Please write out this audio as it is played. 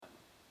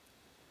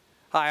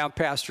Hi, I'm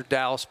Pastor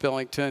Dallas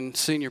Billington,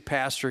 senior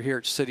pastor here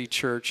at City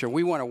Church, and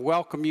we want to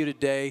welcome you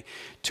today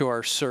to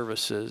our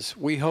services.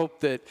 We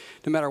hope that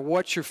no matter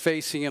what you're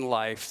facing in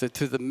life, that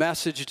through the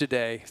message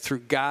today,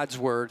 through God's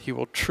Word, He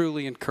will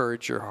truly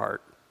encourage your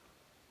heart.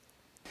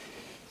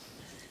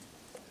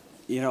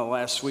 You know,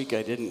 last week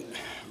I didn't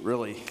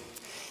really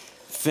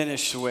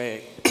finish the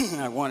way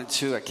I wanted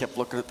to. I kept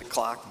looking at the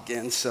clock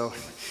again, so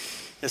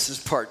this is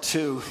part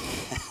two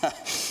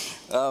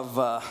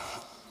of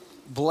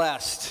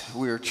blessed.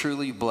 We are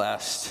truly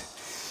blessed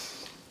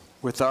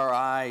with our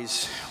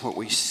eyes, what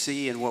we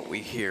see and what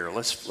we hear.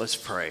 Let's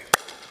pray.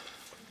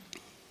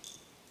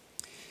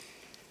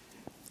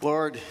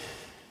 Lord,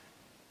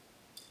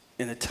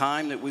 in the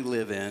time that we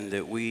live in,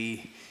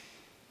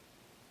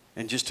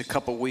 in just a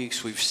couple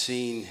weeks, we've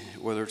seen,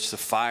 whether it's the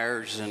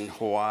fires in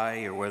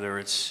Hawaii or whether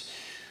it's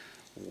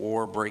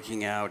war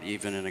breaking out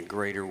even in a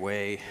greater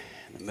way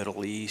in the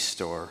Middle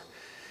East, or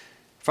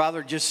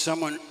Father, just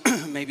someone,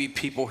 maybe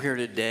people here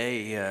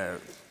today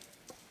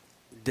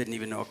didn't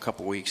even know a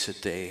couple weeks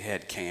that they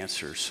had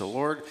cancer. So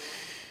Lord,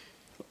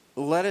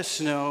 let us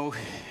know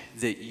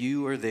that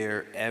you are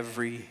there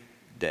every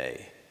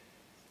day,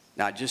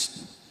 not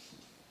just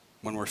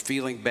when we're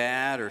feeling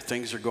bad or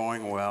things are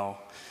going well.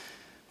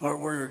 Lord,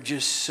 we're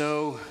just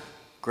so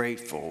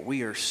grateful.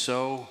 We are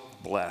so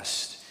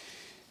blessed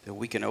that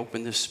we can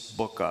open this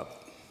book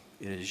up.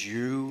 It is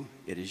you,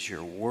 it is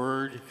your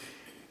word,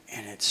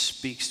 and it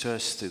speaks to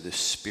us through the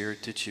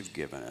Spirit that you've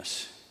given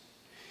us.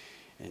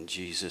 In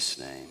Jesus'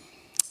 name,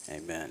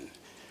 amen.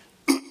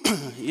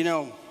 You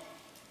know,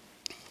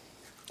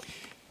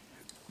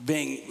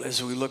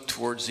 as we look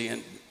towards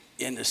the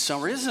end of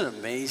summer, isn't it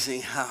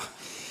amazing how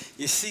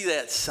you see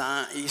that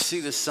sign, you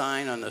see the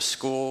sign on the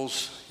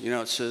schools, you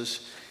know, it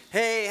says,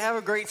 hey, have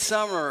a great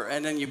summer,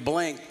 and then you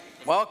blink,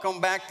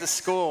 welcome back to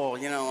school.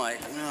 You know, like,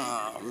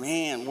 oh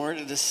man, where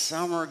did the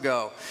summer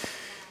go?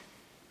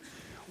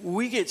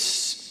 We get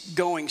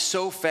going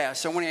so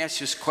fast. I want to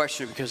ask you this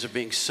question because of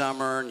being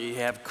summer and you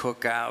have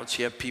cookouts,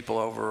 you have people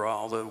over,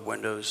 all the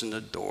windows and the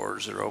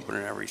doors are open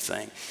and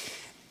everything.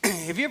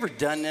 Have you ever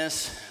done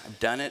this? I've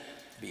done it.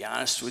 Be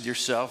honest with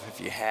yourself if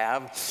you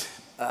have.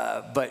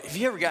 But have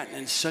you ever gotten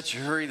in such a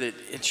hurry that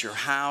it's your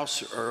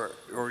house or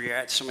you're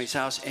at somebody's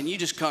house and you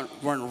just kind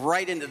of run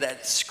right into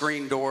that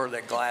screen door,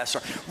 that glass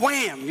door,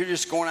 wham, you're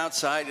just going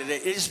outside and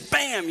it just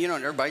bam, you know,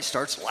 and everybody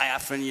starts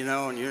laughing, you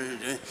know,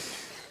 and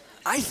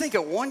I think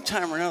at one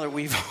time or another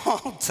we've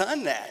all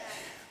done that.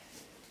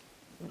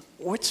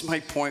 What's my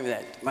point with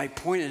that? My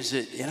point is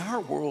that in our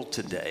world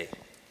today,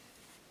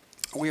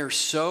 we are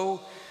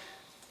so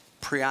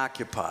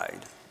preoccupied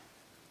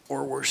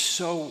or we're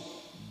so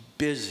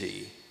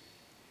busy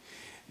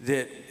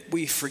that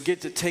we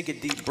forget to take a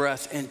deep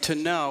breath and to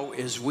know,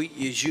 as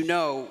you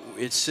know,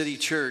 at City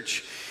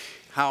Church,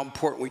 how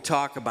important we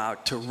talk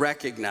about to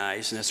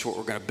recognize, and that's what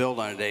we're going to build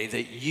on today,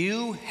 that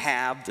you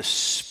have the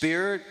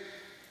Spirit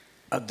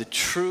of the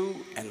true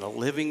and the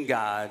living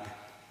God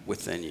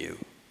within you.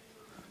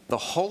 The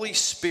Holy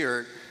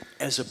Spirit,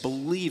 as a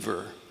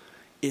believer,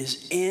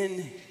 is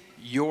in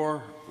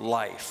your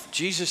life.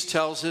 Jesus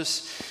tells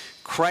us,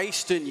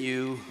 Christ in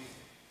you,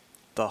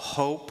 the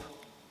hope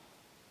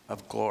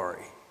of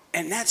glory.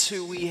 And that's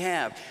who we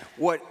have.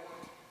 What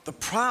the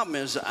problem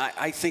is,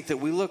 I think that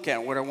we look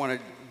at, what I want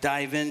to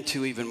dive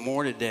into even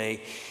more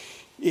today,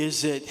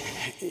 is that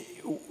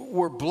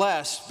we're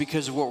blessed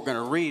because of what we're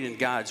going to read in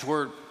God's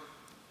Word,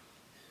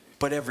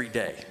 but every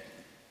day.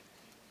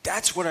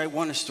 That's what I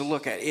want us to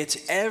look at.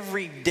 It's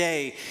every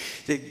day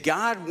that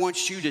God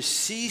wants you to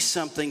see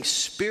something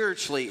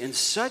spiritually in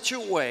such a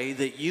way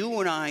that you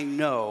and I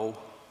know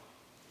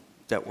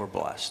that we're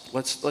blessed.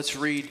 Let's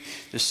read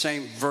the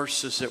same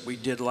verses that we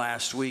did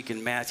last week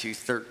in Matthew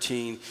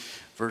 13,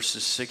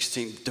 verses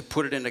 16. To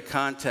put it into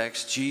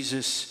context,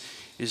 Jesus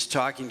is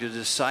talking to the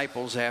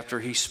disciples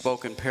after he's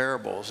spoken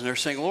parables. And they're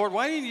saying, Lord,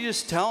 why didn't you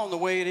just tell them the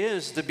way it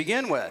is to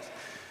begin with?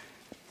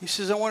 He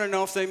says, I want to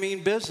know if they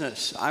mean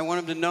business. I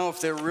want them to know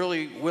if they're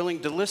really willing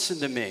to listen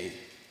to me.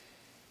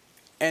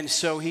 And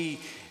so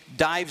he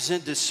dives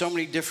into so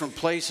many different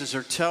places,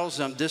 or tells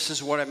them, this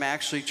is what I'm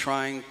actually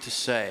trying to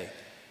say.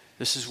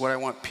 This is what I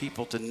want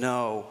people to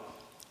know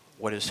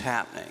what is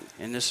happening.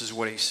 And this is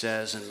what he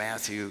says in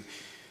Matthew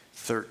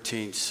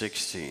 13,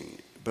 16.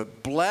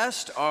 But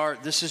blessed are,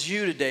 this is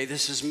you today,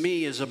 this is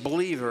me as a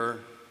believer.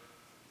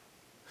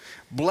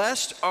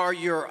 Blessed are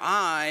your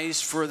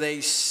eyes, for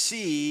they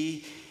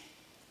see,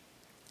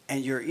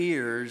 and your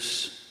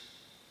ears,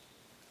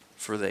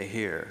 for they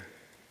hear.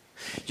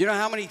 You know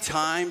how many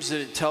times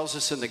that it tells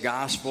us in the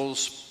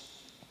Gospels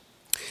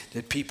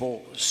that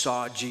people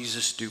saw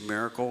Jesus do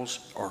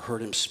miracles or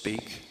heard him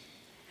speak?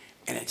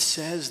 And it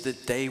says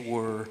that they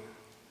were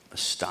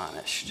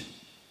astonished.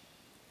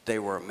 They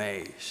were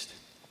amazed.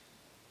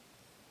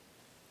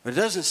 But it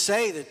doesn't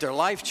say that their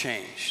life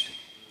changed.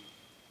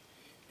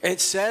 It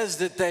says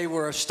that they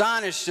were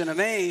astonished and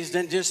amazed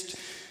and just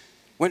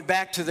went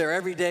back to their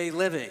everyday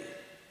living.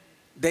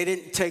 They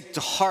didn't take to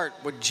heart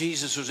what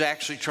Jesus was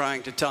actually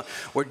trying to tell.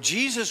 What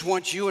Jesus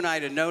wants you and I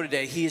to know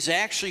today, he is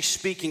actually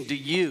speaking to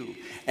you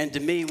and to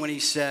me when he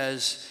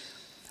says,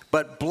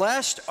 but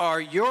blessed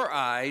are your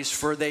eyes,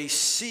 for they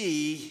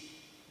see,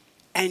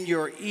 and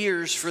your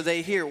ears, for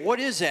they hear. What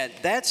is that?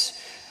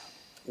 That's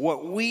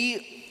what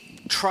we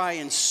try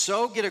and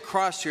so get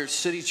across here at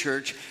City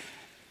Church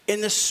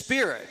in the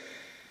Spirit.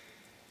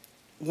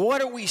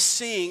 What are we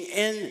seeing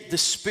in the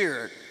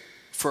Spirit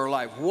for our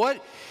life?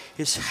 What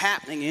is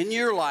happening in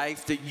your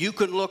life that you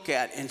can look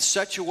at in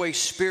such a way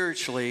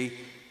spiritually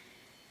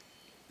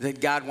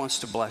that God wants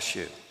to bless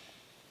you?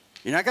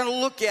 You're not going to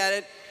look at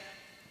it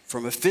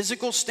from a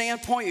physical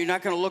standpoint. You're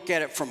not going to look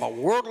at it from a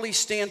worldly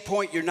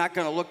standpoint. You're not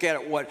going to look at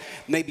it what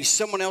maybe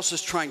someone else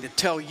is trying to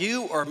tell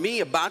you or me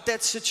about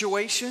that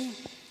situation.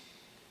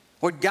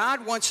 What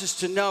God wants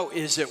us to know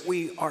is that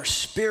we are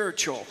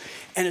spiritual.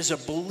 And as a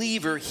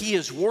believer, he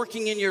is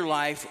working in your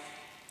life.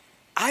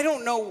 I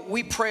don't know,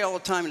 we pray all the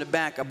time in the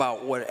back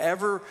about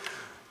whatever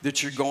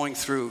that you're going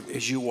through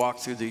as you walk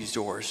through these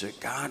doors, that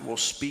God will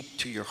speak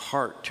to your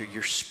heart, to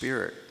your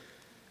spirit,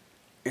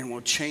 and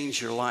will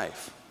change your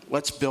life.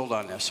 Let's build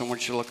on this. I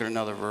want you to look at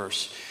another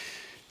verse.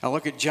 Now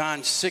look at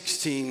John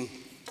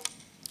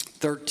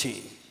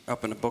 16:13,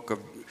 up in the book of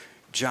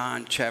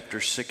John,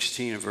 chapter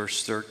 16 and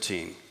verse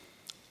 13.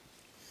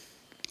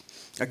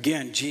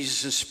 Again,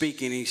 Jesus is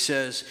speaking. He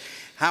says,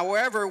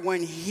 however,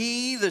 when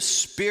he, the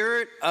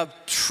Spirit of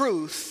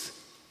truth,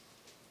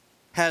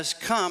 has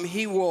come,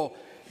 he will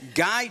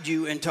guide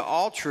you into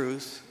all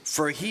truth,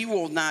 for he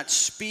will not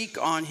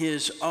speak on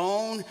his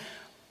own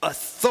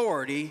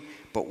authority,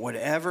 but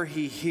whatever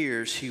he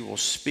hears, he will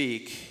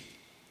speak,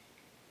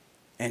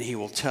 and he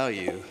will tell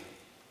you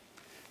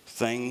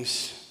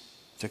things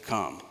to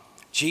come.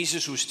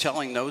 Jesus was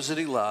telling those that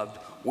he loved,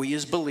 we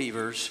as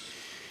believers,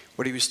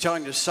 what he was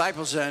telling the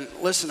disciples then,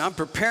 listen, I'm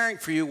preparing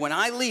for you. When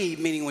I leave,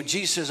 meaning when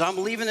Jesus says,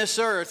 I'm leaving this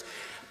earth,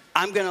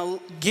 I'm going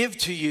to give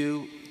to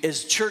you,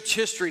 as church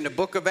history in the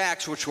book of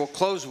Acts, which we'll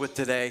close with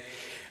today,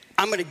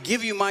 I'm going to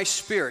give you my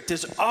Spirit.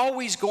 There's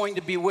always going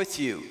to be with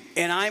you,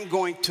 and I'm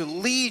going to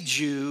lead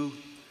you.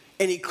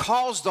 And he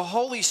calls the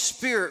Holy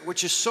Spirit,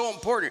 which is so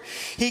important,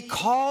 he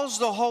calls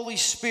the Holy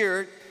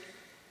Spirit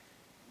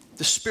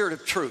the Spirit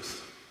of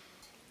truth.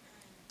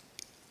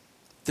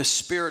 The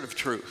Spirit of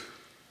truth.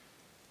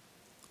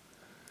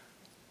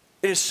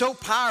 It is so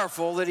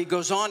powerful that he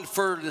goes on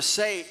further to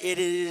say it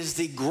is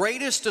the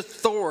greatest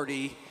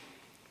authority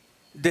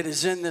that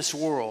is in this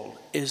world,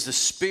 is the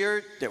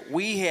Spirit that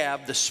we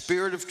have, the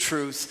Spirit of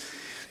truth,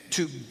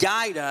 to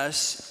guide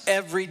us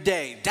every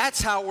day.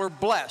 That's how we're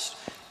blessed.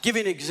 Give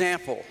you an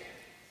example.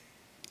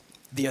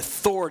 The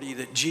authority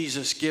that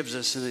Jesus gives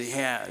us and that he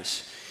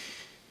has.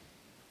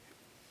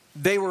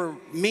 They were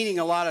meeting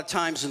a lot of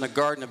times in the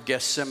Garden of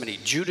Gethsemane.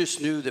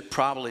 Judas knew that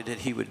probably that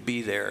he would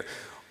be there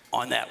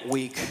on that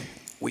week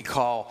we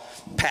call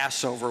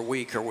Passover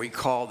week, or we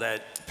call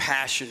that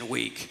Passion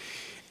Week.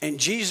 And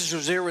Jesus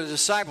was there with the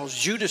disciples.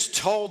 Judas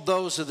told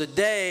those of the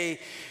day,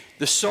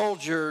 the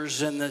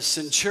soldiers and the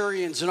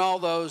centurions and all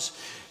those,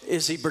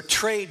 as he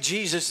betrayed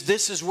Jesus,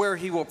 this is where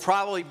he will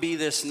probably be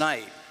this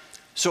night.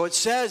 So it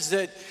says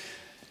that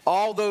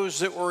all those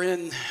that were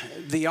in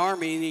the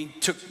army, and he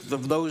took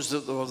those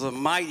that were the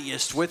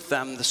mightiest with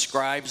them, the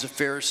scribes, the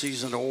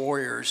Pharisees, and the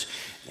warriors.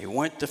 They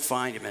went to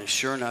find him, and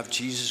sure enough,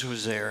 Jesus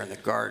was there in the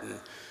garden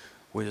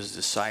with his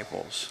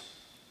disciples.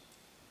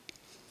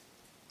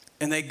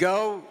 And they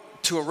go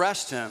to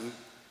arrest him,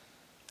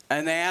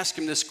 and they ask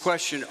him this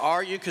question,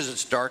 are you, because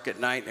it's dark at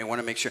night, and they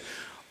want to make sure,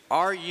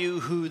 are you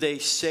who they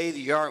say that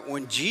you are?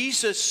 When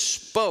Jesus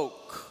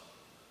spoke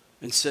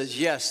and says,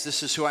 yes,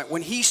 this is who I am.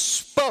 When he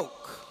spoke,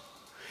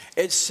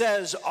 it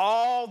says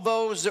all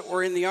those that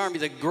were in the army,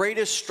 the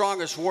greatest,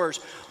 strongest warriors,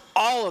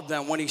 all of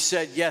them, when he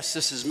said, yes,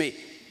 this is me,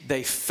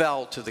 they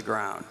fell to the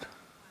ground.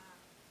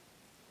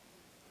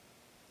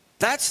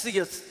 That's the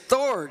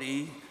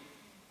authority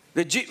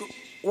that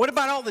what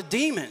about all the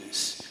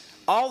demons?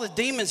 All the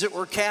demons that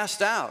were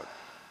cast out.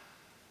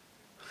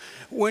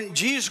 When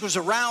Jesus was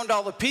around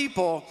all the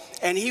people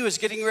and he was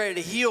getting ready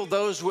to heal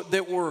those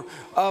that were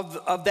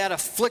of that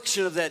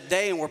affliction of that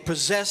day and were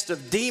possessed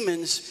of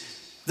demons,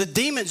 the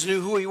demons knew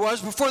who he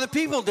was before the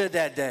people did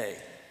that day.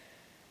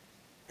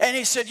 And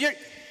he said,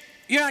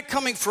 you're not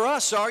coming for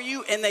us, are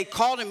you? And they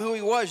called him who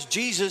he was,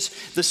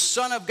 Jesus, the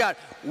Son of God.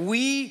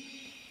 We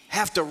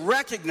have to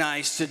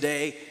recognize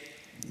today,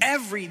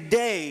 every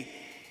day,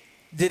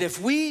 that if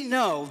we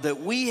know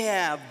that we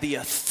have the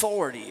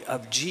authority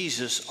of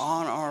Jesus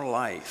on our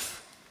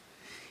life,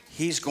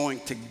 he's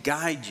going to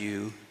guide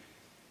you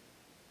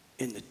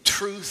in the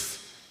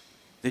truth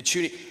that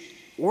you need.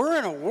 We're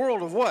in a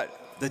world of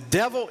what? The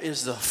devil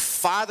is the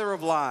father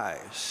of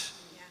lies.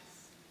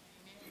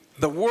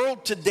 The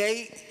world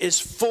today is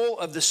full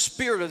of the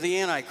spirit of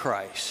the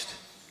Antichrist.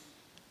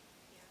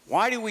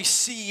 Why do we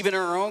see even in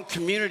our own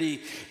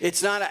community,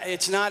 it's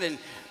not in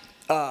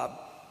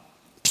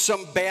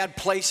some bad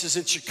places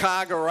in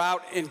Chicago or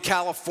out in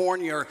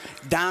California or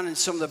down in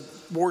some of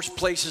the worst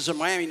places in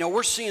Miami. No,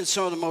 we're seeing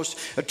some of the most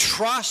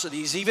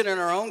atrocities even in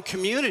our own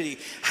community.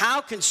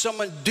 How can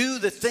someone do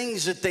the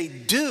things that they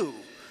do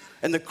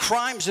and the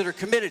crimes that are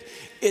committed?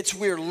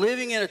 We're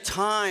living in a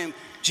time,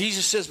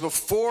 Jesus says,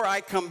 before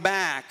I come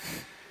back,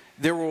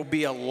 there will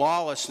be a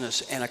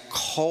lawlessness and a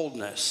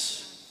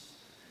coldness.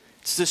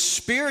 It's the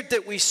spirit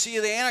that we see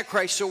of the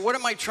Antichrist. So what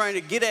am I trying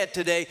to get at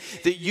today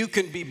that you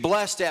can be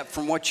blessed at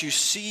from what you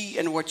see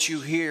and what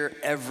you hear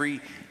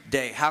every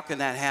day? How can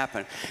that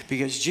happen?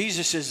 Because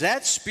Jesus says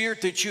that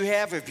spirit that you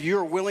have, if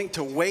you're willing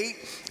to wait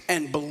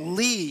and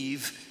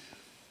believe,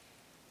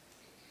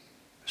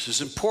 this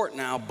is important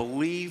now,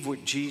 believe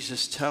what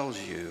Jesus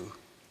tells you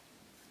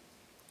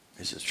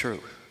is the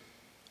truth.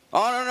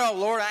 Oh, no,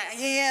 Lord,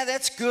 yeah,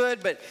 that's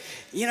good, but,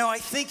 I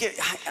think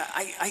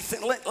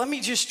let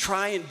me just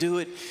try and do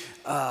it.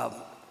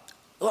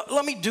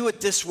 Let me do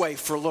it this way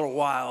for a little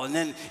while, and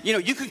then,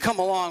 you can come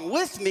along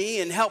with me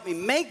and help me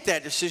make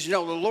that decision.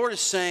 No, the Lord is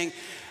saying,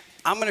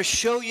 I'm going to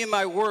show you in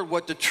my word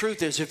what the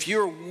truth is. If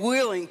you're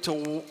willing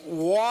to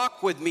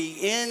walk with me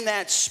in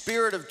that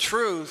spirit of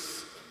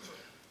truth,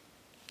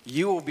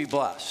 you will be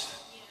blessed.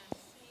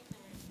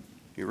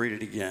 You read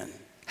it again.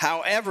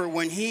 However,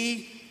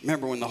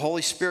 remember, when the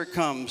Holy Spirit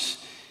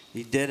comes,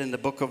 he did in the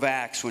book of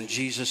Acts when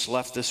Jesus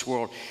left this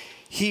world,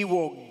 he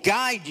will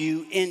guide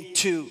you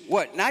into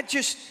what? Not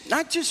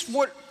just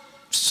what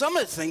some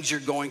of the things you're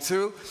going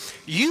through.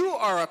 You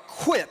are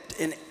equipped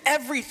in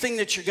everything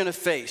that you're going to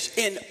face.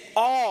 In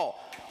all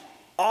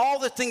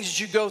the things that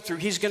you go through,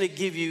 he's going to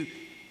give you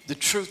the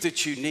truth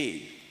that you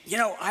need.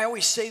 I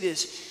always say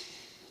this.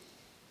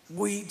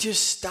 We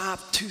just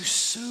stop too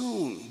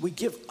soon. We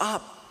give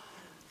up.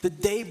 The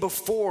day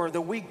before,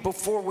 the week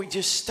before, we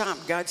just stop.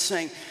 God's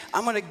saying,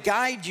 I'm going to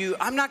guide you.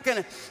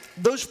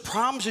 Those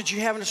problems that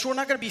you have in the store are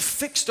not going to be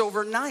fixed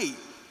overnight.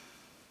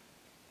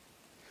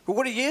 But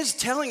what he is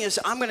telling us,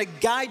 I'm going to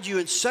guide you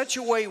in such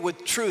a way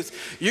with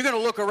truth. You're going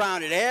to look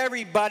around at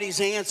everybody's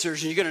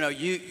answers, and you're going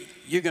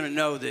to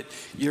know that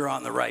you're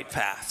on the right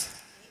path.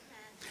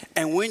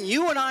 And when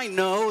you and I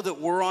know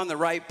that we're on the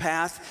right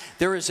path,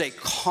 there is a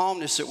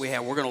calmness that we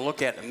have. We're going to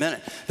look at in a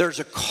minute. There's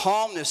a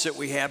calmness that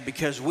we have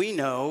because we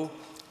know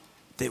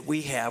that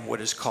we have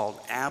what is called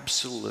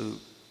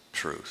absolute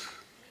truth.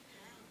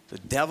 The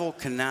devil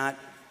cannot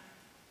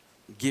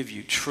give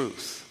you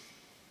truth.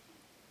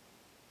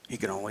 He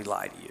can only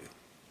lie to you.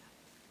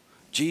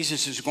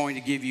 Jesus is going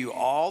to give you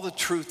all the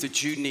truth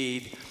that you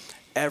need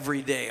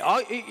every day.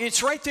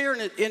 It's right there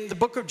in the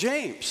book of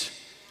James.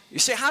 You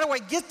say, how do I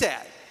get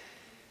that?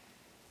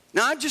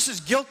 Now, I'm just as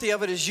guilty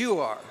of it as you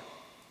are.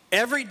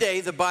 Every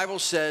day the Bible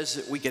says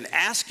that we can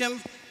ask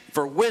him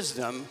for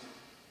wisdom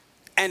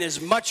and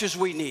as much as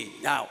we need.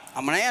 Now,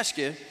 I'm going to ask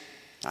you,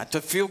 not to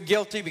feel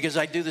guilty because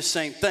I do the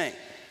same thing.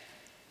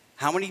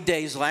 How many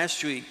days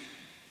last week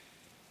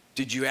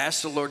did you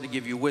ask the Lord to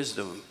give you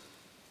wisdom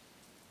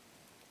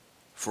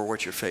for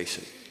what you're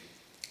facing?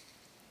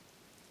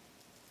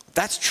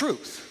 That's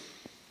truth.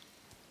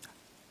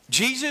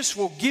 Jesus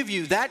will give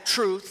you that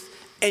truth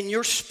in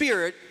your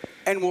spirit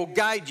and will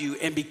guide you.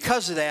 And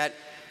because of that,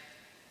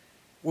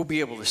 we'll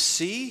be able to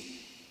see,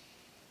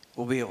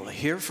 we'll be able to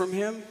hear from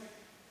him,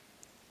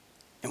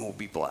 and we'll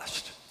be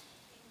blessed.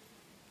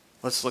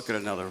 Let's look at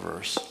another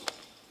verse.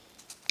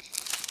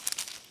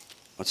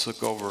 Let's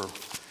look over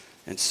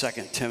in 2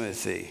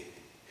 Timothy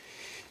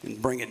and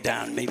bring it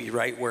down maybe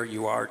right where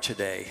you are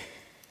today.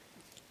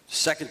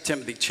 2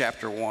 Timothy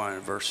chapter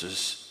 1,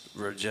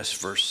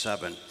 just verse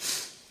 7.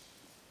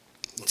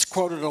 It's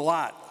quoted a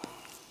lot.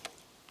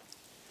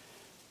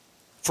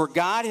 For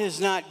God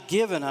has not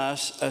given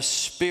us a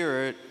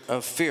spirit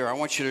of fear. I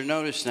want you to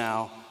notice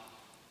now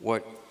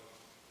what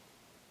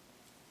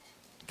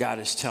God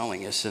is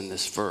telling us in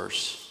this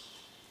verse.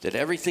 That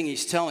everything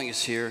he's telling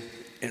us here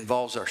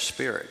involves our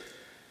spirit.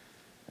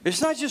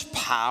 It's not just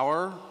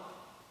power.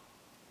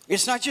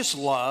 It's not just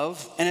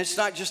love. And it's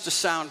not just a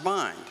sound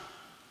mind.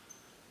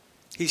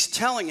 He's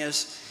telling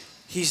us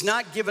he's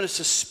not given us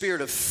a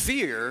spirit of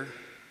fear,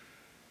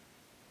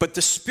 but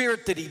the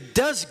spirit that he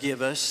does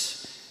give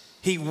us,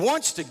 he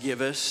wants to give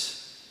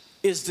us,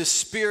 is the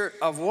spirit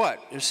of what?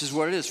 This is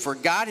what it is. For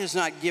God has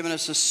not given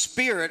us a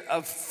spirit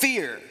of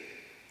fear,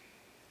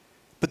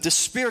 but the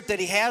spirit that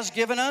he has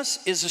given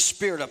us is a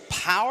spirit of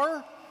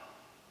power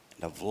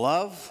and of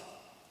love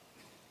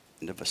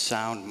and of a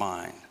sound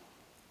mind.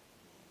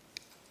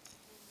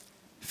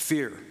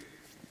 Fear. What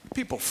are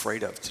people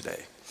afraid of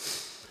today?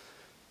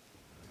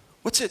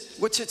 What's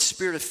that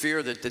spirit of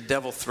fear that the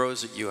devil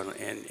throws at you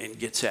and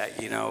gets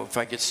at? You know, if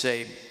I could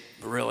say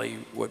really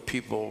what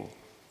people,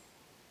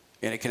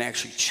 and it can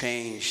actually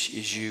change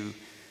as you,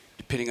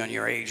 depending on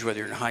your age, whether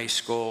you're in high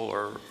school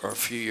or a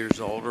few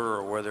years older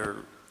or whether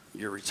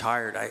you're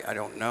retired, I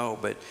don't know,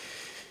 but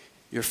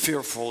you're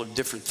fearful of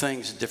different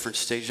things at different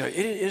stages. It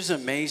is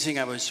amazing.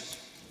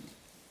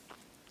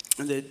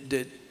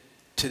 That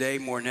today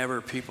more than ever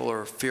people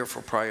are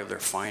fearful probably of their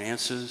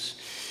finances,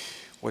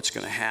 what's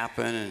going to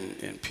happen,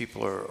 and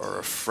people are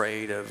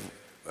afraid of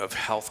of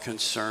health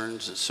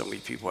concerns, that so many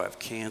people have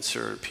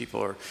cancer, and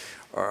people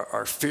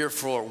are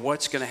fearful of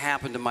what's going to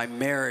happen to my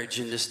marriage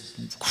in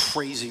this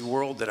crazy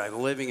world that I'm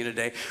living in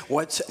today.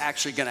 What's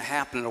actually going to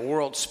happen in the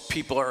world?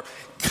 People are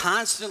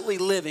constantly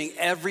living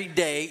every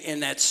day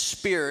in that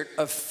spirit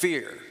of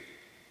fear.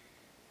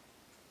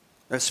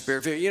 That spirit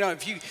of fear. You know,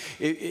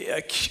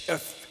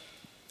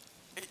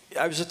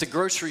 I was at the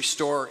grocery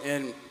store,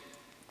 and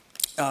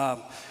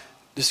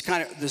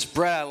this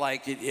bread I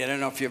like. I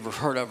don't know if you ever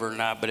heard of it or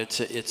not, but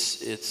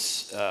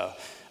it's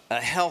a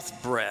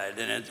health bread,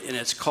 and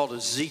it's called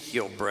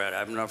Ezekiel bread.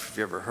 I don't know if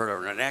you've ever heard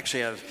of it. And it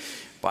actually has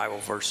Bible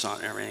verse on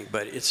it and everything,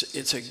 but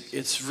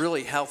it's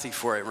really healthy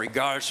for you.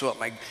 Regardless of what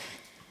my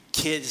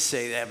kids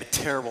say, they have a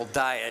terrible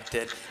diet,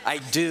 that I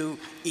do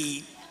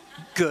eat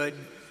good.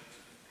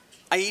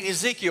 I eat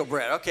Ezekiel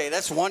bread. Okay,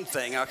 that's one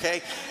thing,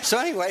 okay? So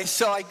anyway,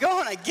 so I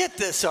go and I get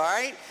this, all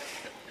right?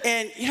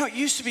 And, you know, it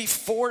used to be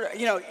 $4,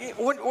 you know,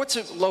 what's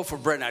a loaf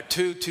of bread now?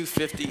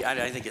 $2.50?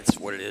 I think it's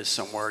what it is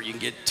somewhere. You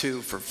can get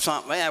 2 for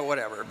something,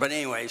 whatever. But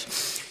anyways,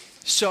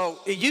 so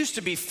it used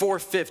to be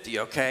 $4.50,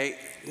 okay?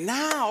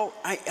 Now,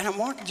 I'm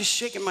walking, just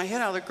shaking my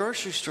head out of the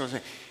grocery store.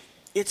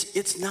 It's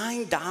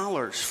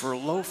 $9 for a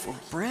loaf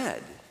of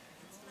bread.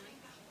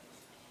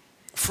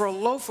 For a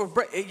loaf of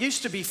bread. It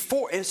used to be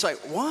 $4, and it's like,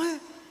 what?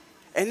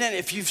 And then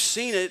if you've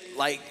seen it,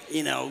 like,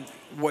 you know,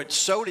 what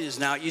soda is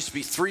now, it used to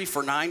be 3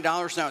 for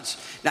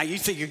 $9. Now you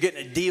think you're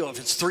getting a deal if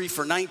it's 3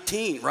 for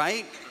 $19,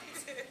 right?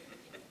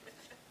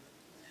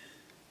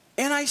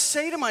 And I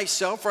say to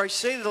myself, or I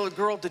say to the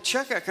girl at the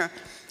checkout counter,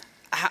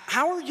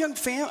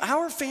 how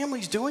are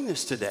families doing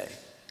this today?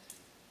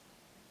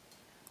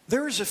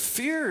 There is a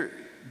fear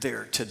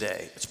there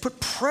today. It's put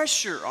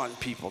pressure on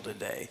people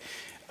today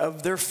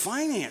of their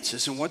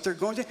finances and what they're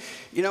going to.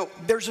 You know,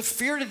 there's a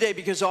fear today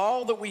because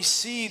all that we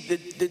see,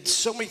 that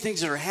so many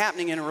things that are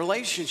happening in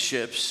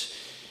relationships,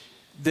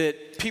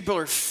 that people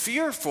are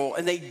fearful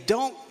and they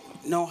don't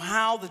know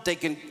how that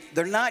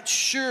they're not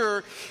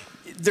sure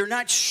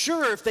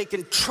if they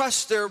can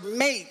trust their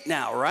mate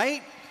now,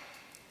 right?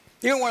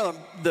 You know, one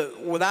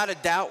of without a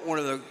doubt, one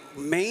of the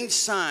main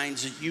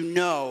signs that you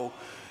know,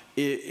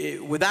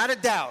 without a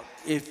doubt,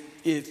 if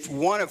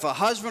a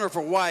husband or if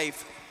a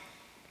wife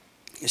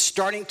is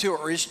starting to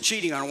or is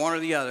cheating on one or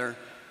the other,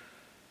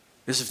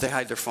 is if they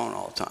hide their phone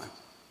all the time.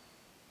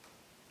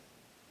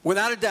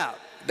 Without a doubt,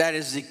 that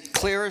is the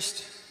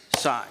clearest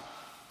sign.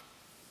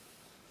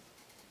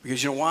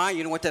 Because you know why?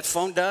 You know what that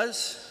phone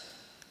does?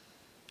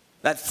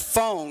 That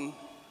phone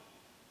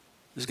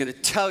is going to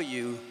tell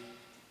you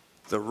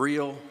the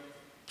real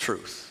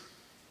truth.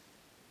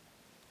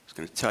 It's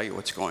going to tell you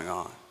what's going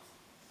on.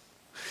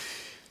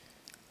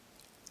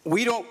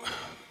 We don't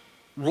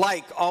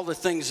like all the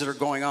things that are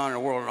going on in the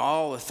world and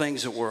all the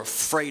things that we're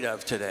afraid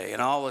of today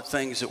and all the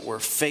things that we're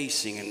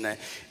facing.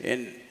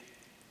 And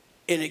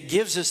it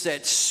gives us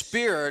that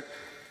spirit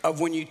of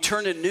when you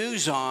turn the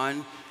news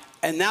on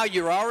and now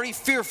you're already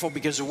fearful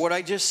because of what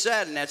I just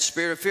said and that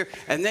spirit of fear.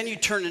 And then you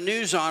turn the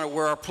news on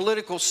where our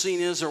political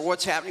scene is or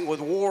what's happening with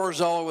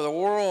wars all over the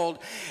world.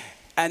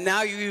 And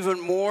now you're even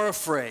more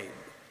afraid.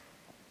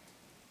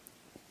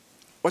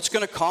 What's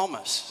going to calm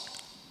us?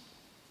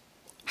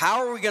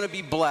 How are we going to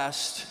be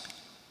blessed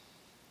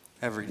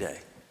every day?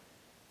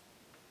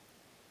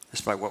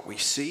 It's by what we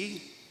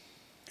see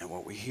and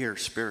what we hear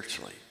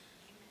spiritually.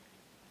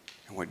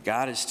 And what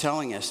God is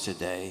telling us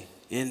today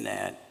in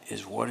that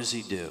is, what does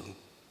he do?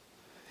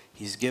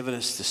 He's given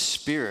us the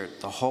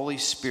Spirit. The Holy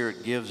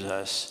Spirit gives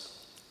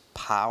us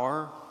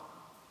power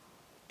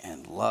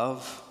and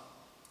love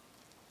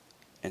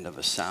and of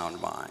a sound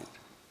mind.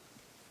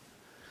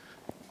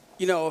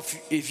 You know,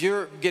 if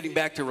you're getting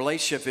back to a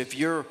relationship, if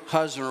your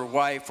husband or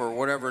wife or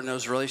whatever in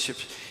those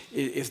relationships,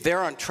 if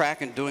they're on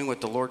track and doing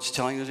what the Lord's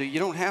telling you to do, you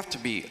don't have to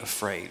be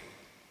afraid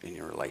in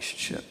your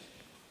relationship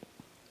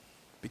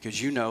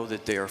because you know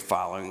that they are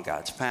following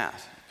God's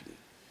path.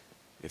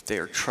 If they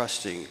are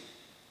trusting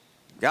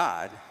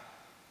God,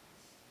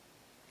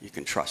 you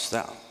can trust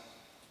them.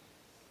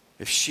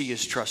 If she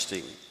is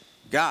trusting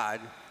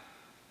God,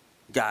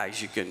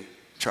 guys, you can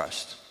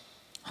trust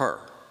her.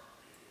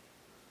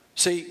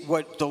 See,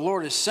 what the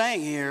Lord is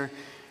saying here,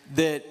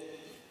 that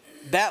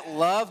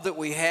love that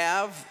we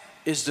have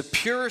is the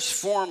purest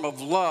form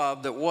of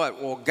love that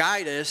what? Will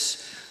guide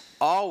us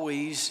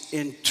always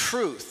in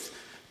truth.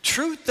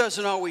 Truth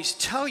doesn't always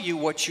tell you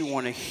what you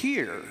want to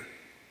hear.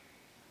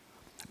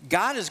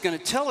 God is going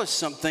to tell us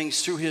some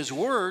things through his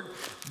word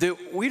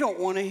that we don't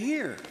want to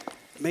hear.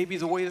 Maybe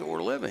the way that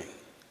we're living.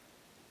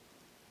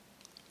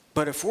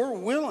 But if we're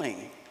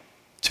willing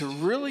to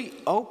really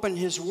open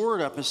his word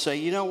up and say,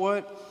 you know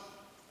what?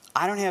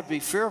 I don't have to be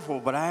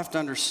fearful, but I have to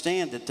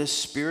understand that this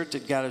spirit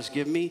that God has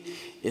given me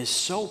is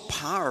so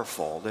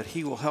powerful that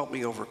he will help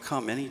me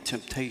overcome any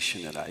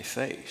temptation that I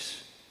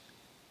face.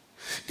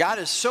 God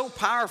is so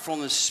powerful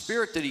in the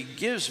spirit that he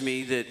gives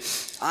me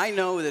that I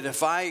know that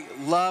if I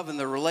love in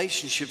the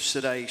relationships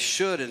that I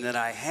should and that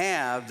I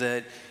have,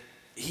 that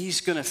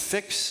he's going to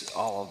fix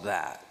all of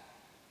that.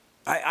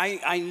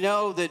 I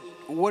know that.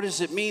 What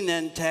does it mean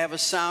then to have a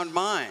sound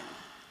mind?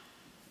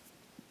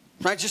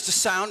 It's not just a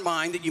sound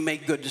mind that you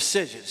make good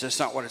decisions. That's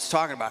not what it's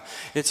talking about.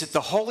 It's that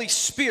the Holy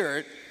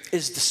Spirit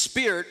is the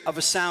spirit of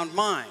a sound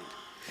mind.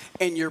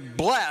 And you're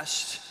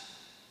blessed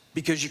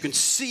because you can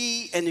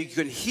see and you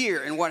can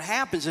hear. And what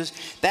happens is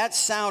that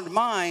sound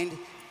mind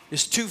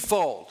is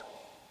twofold.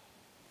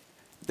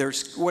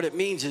 What it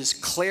means is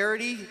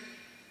clarity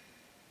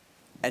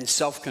and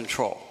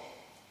self-control.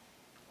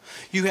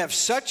 You have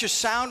such a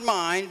sound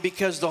mind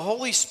because the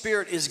Holy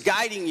Spirit is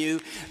guiding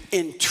you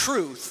in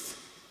truth,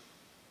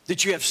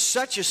 that you have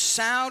such a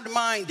sound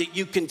mind that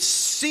you can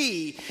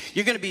see.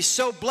 You're going to be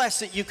so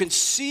blessed that you can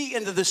see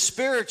into the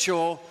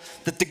spiritual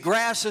that the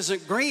grass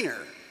isn't greener.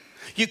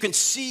 You can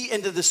see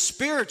into the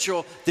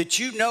spiritual that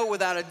you know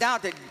without a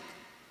doubt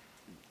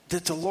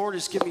that the Lord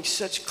has given me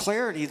such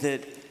clarity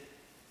that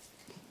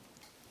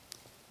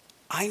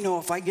I know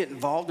if I get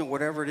involved in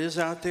whatever it is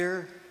out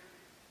there,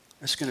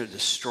 it's going to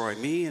destroy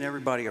me and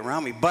everybody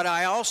around me. But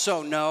I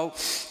also know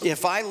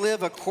if I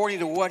live according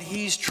to what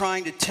He's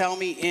trying to tell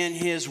me in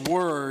His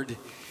Word,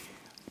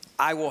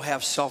 I will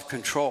have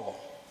self-control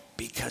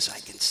because I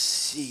can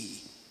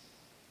see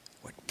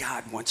what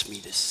God wants me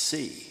to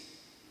see.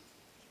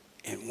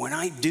 And when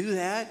I do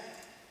that,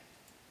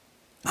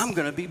 I'm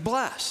going to be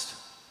blessed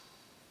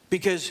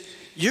because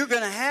you're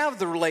going to have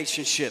the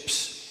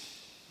relationships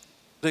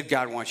that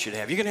God wants you to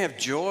have. You're going to have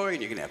joy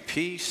and you're going to have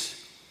peace.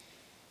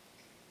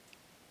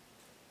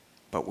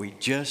 But we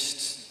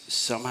just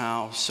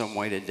somehow, some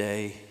way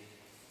today,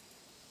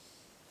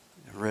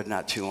 I read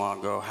not too long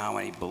ago how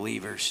many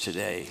believers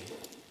today,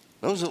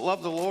 those that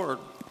love the Lord,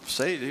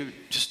 say, dude,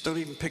 just don't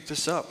even pick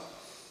this up.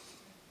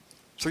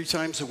 3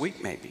 times a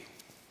week maybe.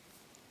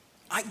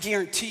 I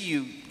guarantee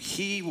you,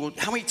 He will.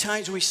 How many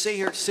times do we say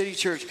here at City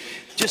Church?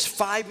 Just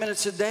 5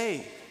 minutes a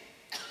day.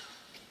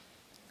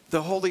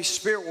 The Holy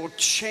Spirit will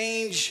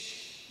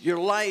change your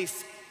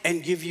life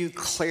and give you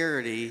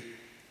clarity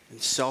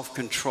and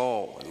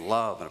self-control and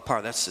love and a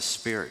power. That's the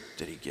Spirit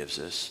that He gives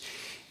us.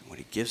 And when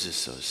He gives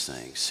us those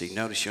things, see,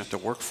 notice you don't have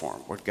to work for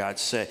them. What God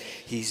said,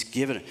 He's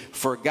given it.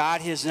 For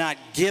God has not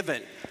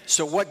given.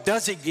 So what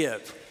does He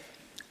give?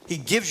 He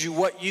gives you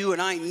what you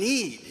and I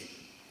need.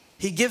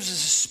 He gives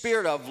us a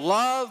spirit of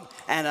love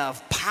and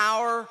of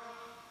power.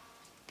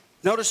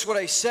 Notice what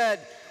I said.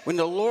 When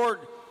the Lord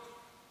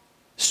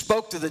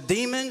spoke to the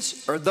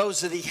demons or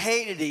those that He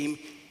hated Him,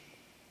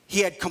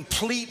 He had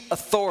complete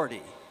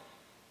authority.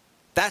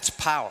 That's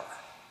power.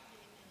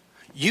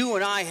 You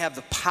and I have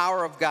the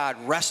power of God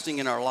resting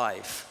in our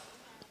life.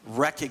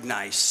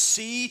 Recognize,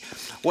 see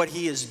what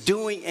He is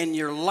doing in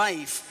your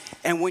life.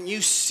 And when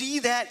you see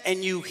that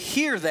and you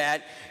hear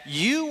that,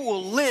 you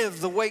will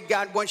live the way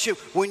God wants you.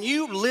 When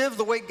you live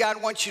the way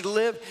God wants you to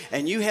live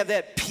and you have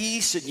that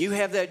peace and you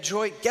have that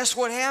joy, guess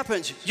what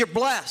happens? You're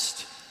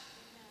blessed.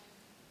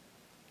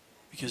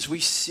 Because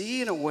we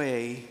see in a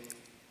way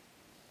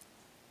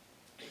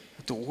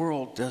that the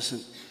world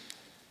doesn't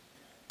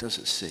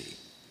see.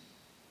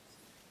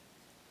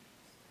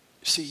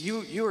 See,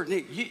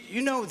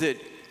 you know that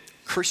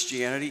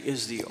Christianity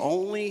is the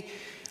only,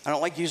 I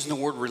don't like using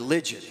the word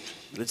religion,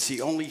 but it's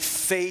the only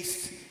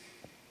faith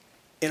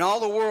in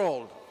all the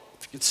world.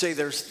 You could say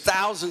there's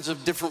thousands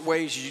of different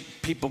ways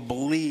people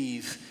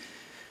believe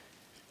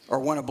or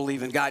want to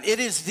believe in God. It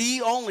is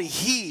the only,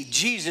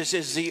 Jesus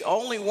is the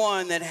only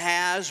one that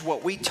has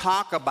what we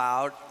talk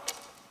about,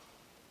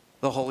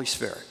 the Holy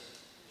Spirit.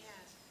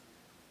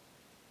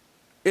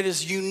 It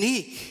is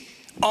unique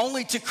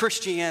only to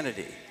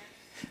Christianity.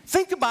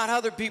 Think about how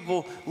other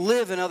people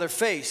live in other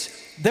faiths.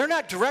 They're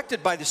not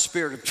directed by the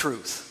Spirit of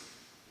truth.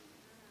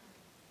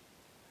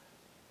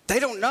 They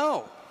don't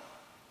know.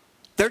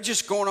 They're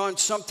just going on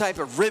some type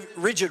of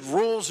rigid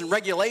rules and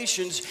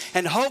regulations,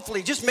 and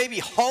hopefully, just maybe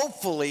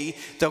hopefully,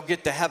 they'll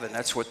get to heaven.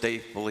 That's what they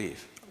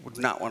believe. Would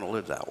not want to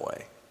live that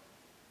way.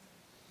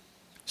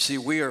 See,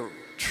 we are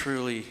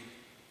truly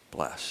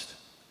blessed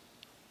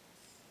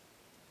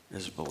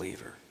as a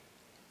believer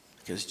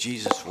because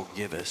Jesus will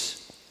give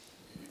us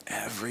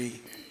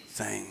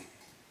everything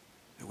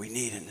that we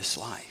need in this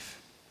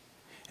life.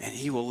 And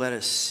He will let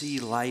us see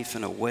life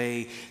in a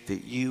way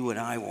that you and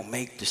I will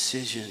make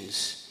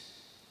decisions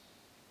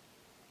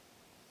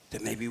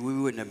that maybe we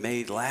wouldn't have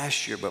made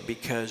last year, but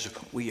because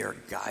we are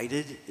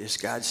guided, as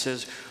God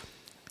says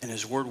in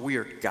His Word, we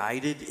are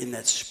guided in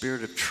that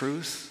spirit of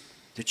truth,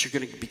 that you're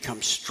going to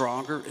become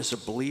stronger as a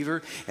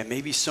believer. And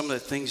maybe some of the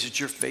things that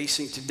you're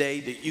facing today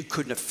that you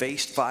couldn't have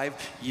faced 5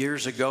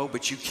 years ago,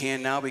 but you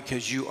can now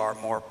because you are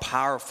more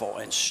powerful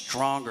and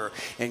stronger.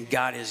 And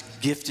God has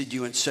gifted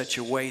you in such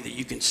a way that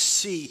you can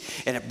see,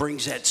 and it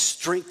brings that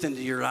strength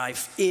into your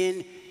life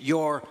in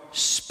your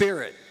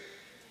spirit.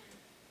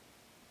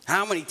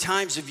 How many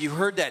times have you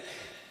heard that?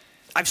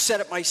 I've said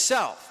it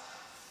myself.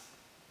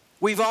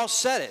 We've all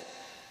said it.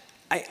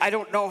 I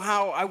don't know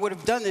how I would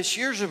have done this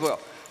years ago.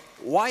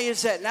 Why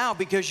is that now?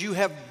 Because you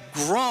have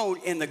grown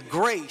in the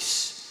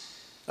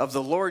grace of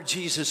the Lord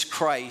Jesus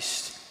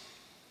Christ.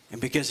 And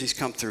because He's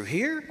come through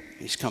here,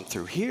 He's come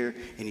through here,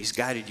 and He's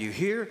guided you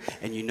here,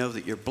 and you know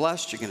that you're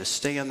blessed, you're going to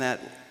stay on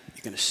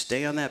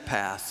that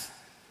path,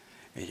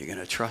 and you're going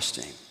to trust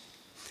Him.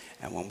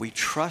 And when we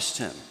trust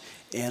him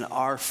in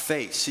our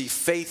faith, see,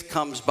 faith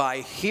comes by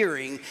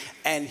hearing,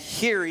 and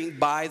hearing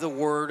by the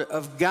word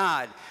of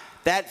God.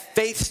 That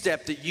faith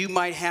step that you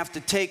might have to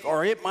take,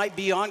 or it might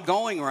be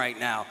ongoing right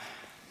now.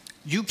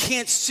 You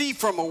can't see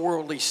from a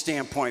worldly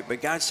standpoint,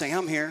 but God's saying,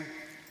 I'm here.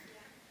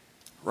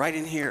 Right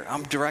in here.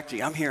 I'm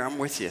directing. I'm here. I'm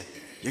with you.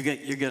 You're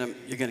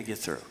gonna get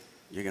through.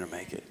 You're going to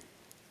make it.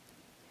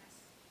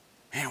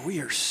 Man, we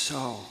are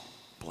so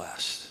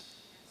blessed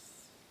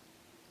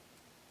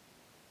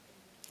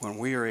when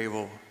we are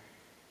able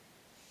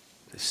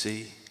to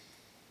see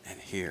and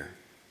hear.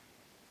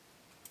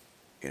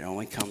 It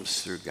only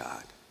comes through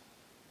God,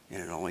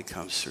 and it only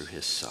comes through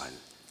his Son,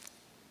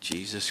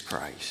 Jesus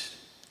Christ.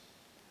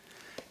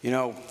 You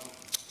know,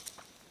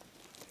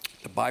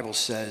 the Bible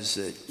says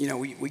that, you know,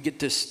 we get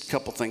this,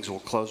 couple things we'll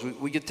close.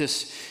 We get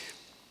this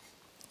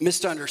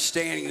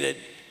misunderstanding that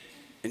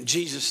in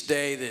Jesus'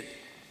 day that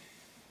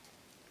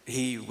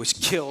he was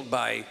killed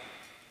by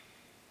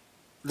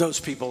those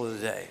people of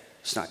the day.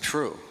 It's not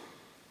true.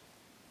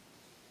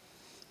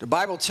 The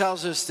Bible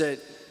tells us that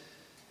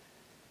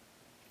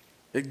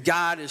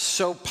God is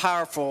so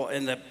powerful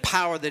in the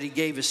power that he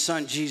gave his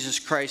son Jesus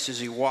Christ as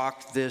he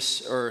walked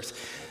this earth,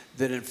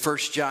 that in 1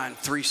 John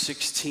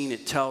 3:16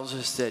 it tells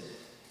us that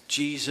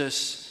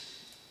Jesus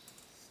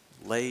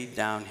laid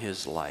down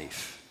his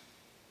life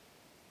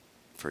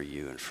for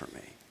you and for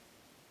me.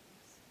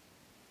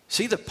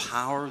 See the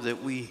power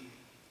that we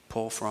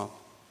pull from?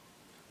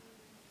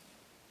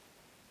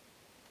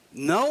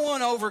 No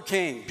one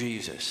overcame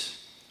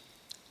Jesus.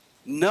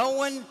 No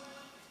one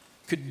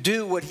could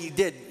do what he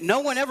did. No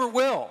one ever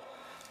will.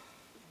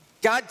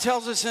 God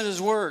tells us in his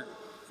word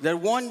that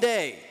one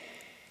day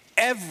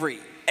every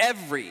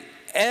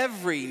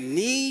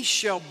knee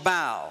shall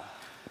bow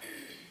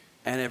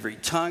and every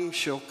tongue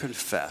shall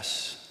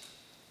confess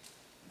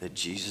that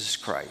Jesus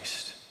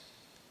Christ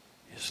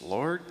is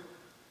Lord.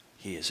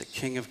 He is a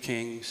King of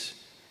kings,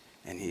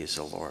 and he is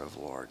a Lord of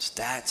lords.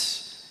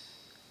 That's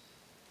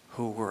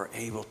who we're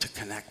able to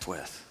connect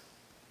with.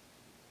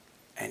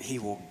 And he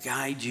will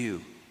guide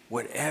you.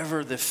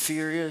 Whatever the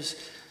fear is,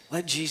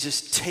 let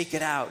Jesus take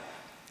it out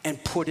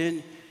and put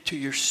into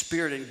your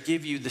spirit and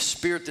give you the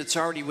spirit that's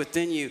already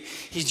within you.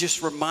 He's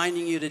just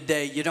reminding you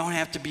today, you don't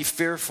have to be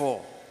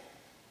fearful.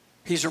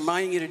 He's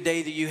reminding you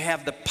today that you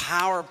have the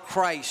power of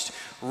Christ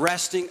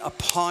resting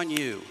upon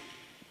you.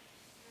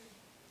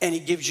 And he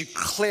gives you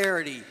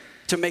clarity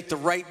to make the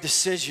right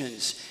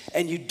decisions.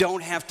 And you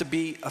don't have to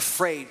be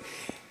afraid.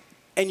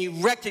 And you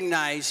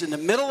recognize in the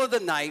middle of the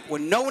night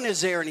when no one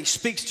is there and he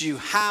speaks to you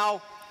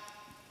how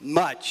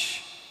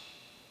much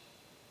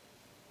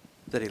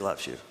that he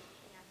loves you.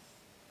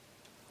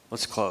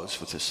 Let's close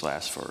with this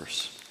last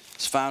verse.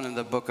 It's found in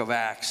the book of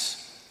Acts.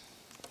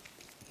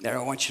 There,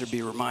 I want you to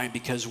be reminded,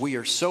 because we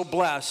are so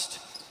blessed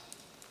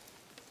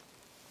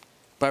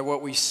by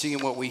what we see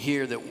and what we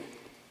hear,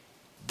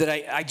 that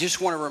I just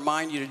want to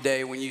remind you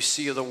today, when you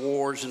see the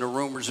wars and the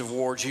rumors of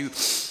wars, you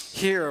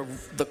hear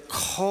the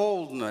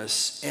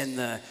coldness and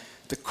the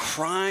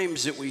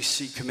crimes that we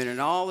see committed,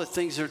 and all the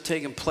things that are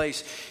taking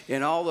place,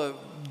 and all the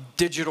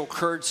digital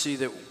currency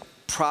that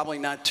probably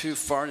not too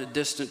far in the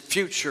distant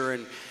future.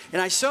 And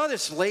I saw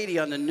this lady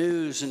on the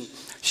news, and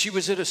she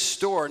was at a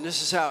store, and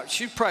this is how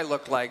she probably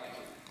looked like.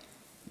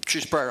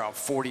 She's probably around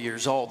 40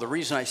 years old. The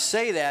reason I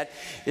say that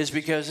is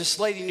because this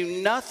lady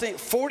knew nothing,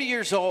 40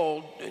 years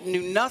old,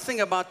 knew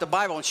nothing about the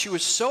Bible. And she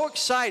was so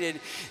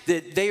excited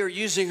that they are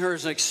using her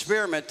as an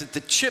experiment, that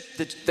the chip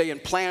that they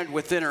implanted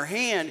within her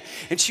hand.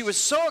 And she was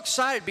so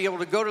excited to be able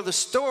to go to the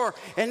store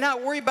and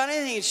not worry about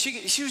anything. And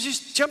she was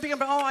just jumping up,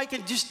 oh, I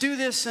can just do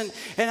this and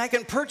I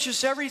can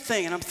purchase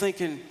everything. And I'm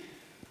thinking,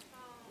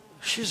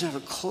 she doesn't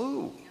have a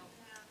clue.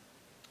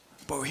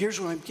 But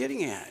here's what I'm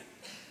getting at.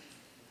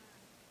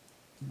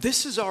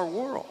 This is our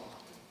world.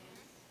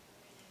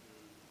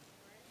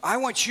 I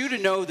want you to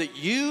know that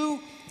you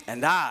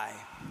and I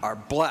are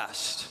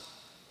blessed.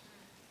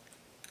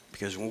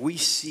 Because when we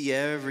see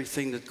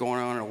everything that's going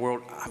on in the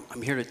world,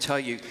 I'm here to tell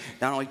you,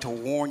 not only to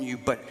warn you,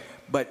 but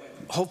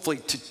hopefully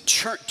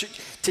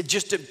to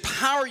just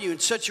empower you in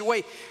such a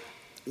way.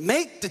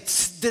 Make the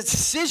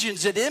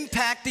decisions that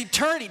impact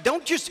eternity.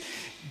 Don't just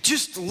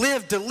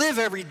live to live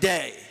every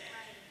day.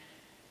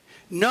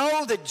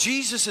 Know that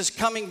Jesus is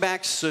coming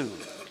back soon.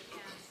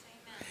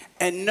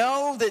 And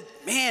know that,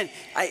 man,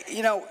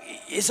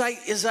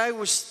 as I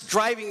was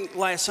driving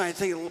last night,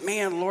 thinking,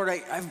 man,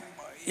 Lord,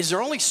 is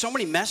there only so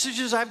many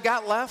messages I've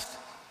got left?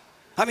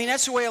 I mean,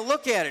 that's the way I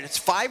look at it. It's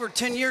 5 or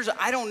 10 years.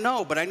 I don't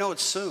know, but I know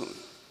it's soon.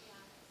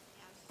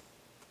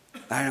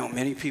 I know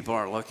many people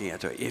are looking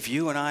at it. If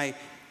you and I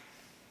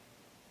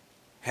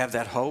have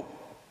that hope,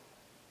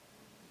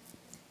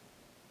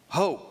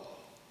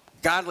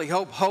 godly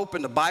hope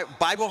in the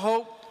Bible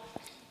hope,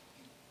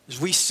 as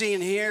we see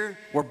in here,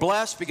 we're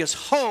blessed because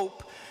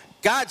hope,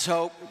 God's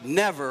hope,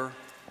 never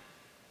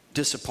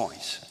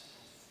disappoints.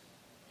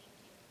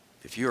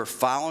 If you are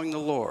following the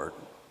Lord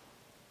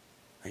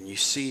and you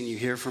see and you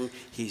hear from him,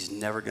 he's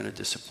never going to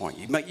disappoint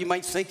you. You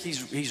might think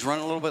he's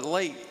running a little bit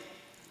late.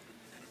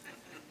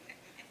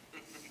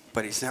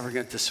 but he's never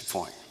going to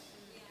disappoint.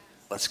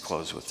 Let's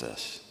close with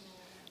this.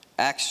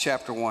 Acts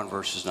chapter 1,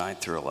 verses 9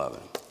 through 11.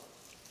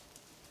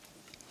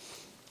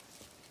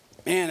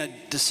 Man, the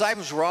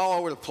disciples were all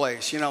over the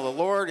place. You know, the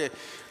Lord,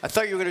 I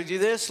thought you were going to do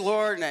this,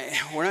 Lord,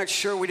 and we're not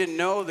sure. We didn't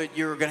know that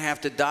you were going to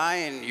have to die,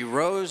 and you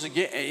rose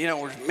again. You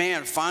know,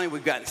 man, finally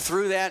we've gotten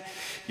through that.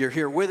 You're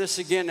here with us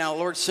again. Now the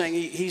Lord's saying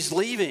he's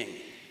leaving.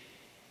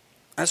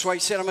 That's why he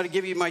said, I'm going to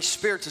give you my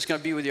spirit that's going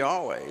to be with you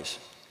always.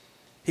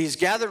 He's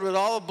gathered with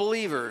all the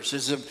believers.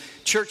 As the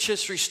church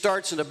history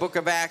starts in the book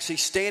of Acts,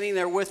 he's standing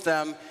there with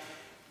them,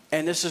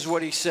 and this is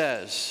what he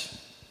says.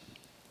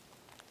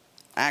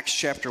 Acts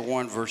chapter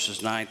 1,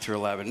 verses 9 through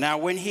 11. Now,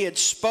 when he had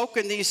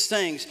spoken these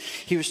things,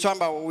 he was talking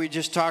about what we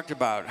just talked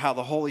about, how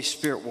the Holy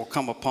Spirit will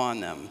come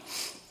upon them.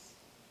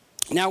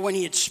 Now, when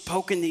he had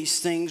spoken these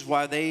things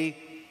while they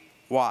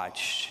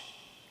watched,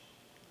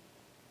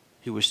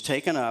 he was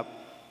taken up,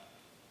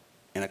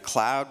 and a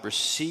cloud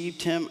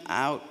received him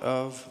out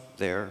of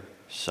their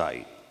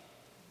sight.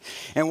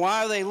 And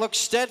while they looked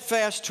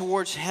steadfast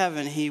towards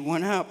heaven, he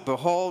went up.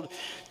 Behold,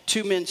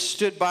 2 men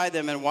stood by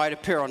them in white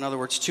apparel, in other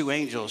words, 2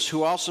 angels,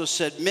 who also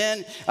said,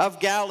 Men of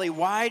Galilee,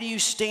 why do you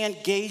stand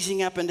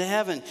gazing up into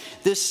heaven?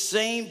 This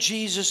same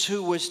Jesus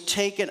who was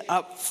taken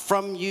up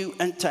from you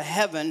into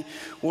heaven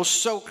will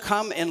so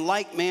come in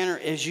like manner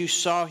as you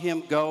saw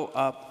him go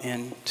up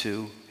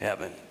into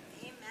heaven.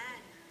 Amen.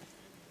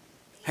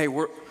 Hey,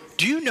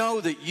 do you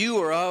know that you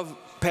are of,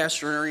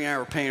 Pastor Ernie and I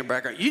were painting a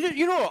background,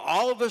 you know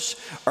all of us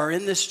are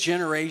in this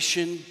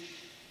generation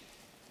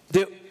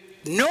that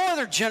no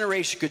other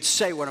generation could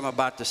say what I'm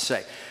about to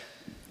say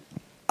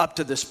up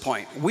to this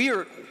point. We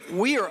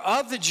are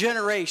of the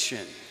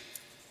generation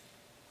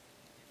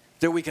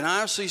that we can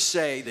honestly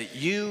say that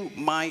you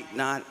might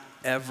not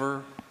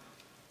ever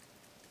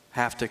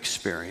have to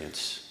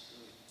experience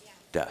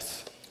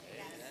death.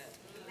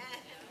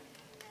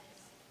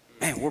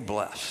 Man, we're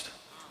blessed.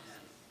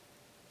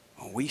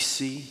 When we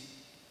see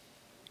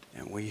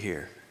and we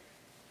hear.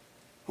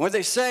 What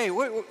they say,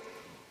 what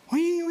are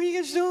you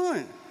guys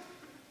doing?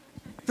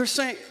 They're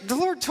saying, the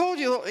Lord told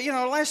you, the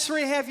last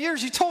 3.5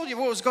 years, he told you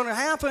what was going to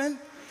happen.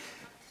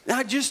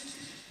 Now just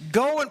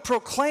go and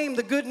proclaim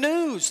the good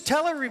news.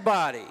 Tell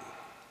everybody.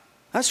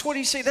 That's what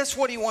he said. That's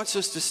what he wants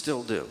us to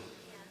still do.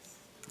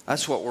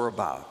 That's what we're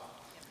about.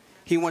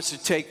 He wants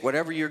to take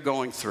whatever you're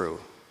going through,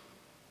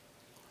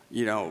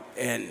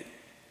 and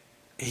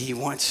he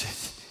wants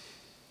it.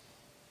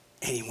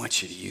 And he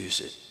wants you to use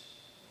it.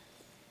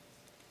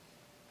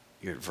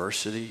 Your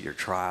adversity, your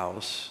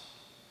trials,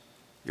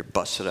 your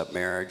busted up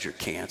marriage, your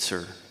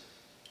cancer,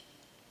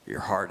 your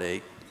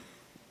heartache,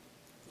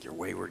 your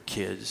wayward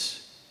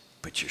kids,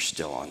 but you're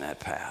still on that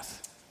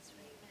path.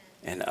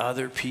 And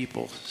other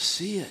people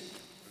see it.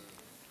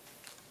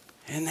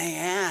 And they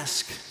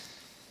ask,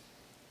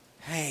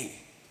 hey,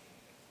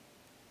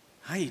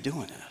 how are you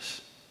doing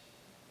this?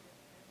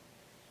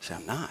 I say,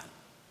 I'm not.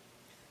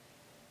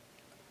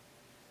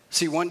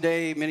 See, one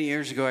day, many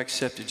years ago, I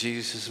accepted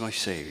Jesus as my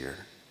Savior.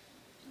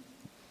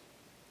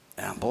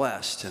 And I'm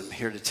blessed, and I'm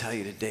here to tell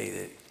you today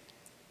that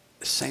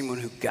the same one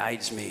who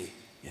guides me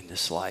in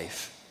this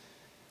life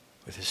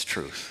with his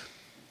truth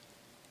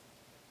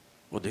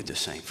will do the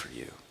same for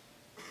you.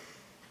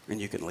 And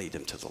you can lead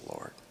them to the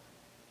Lord.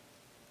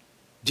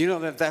 Do you know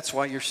that that's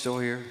why you're still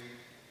here?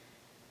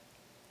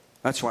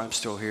 That's why I'm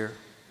still here.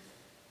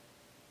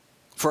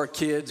 For our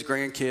kids,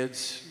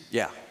 grandkids,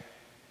 yeah.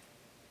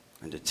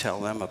 And to tell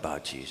them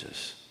about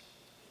Jesus.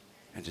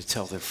 And to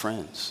tell their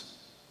friends.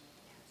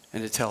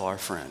 And to tell our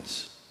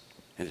friends.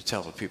 And to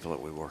tell the people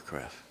that we work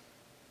with.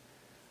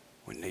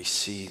 When they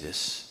see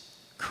this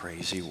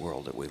crazy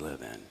world that we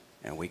live in.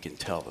 And we can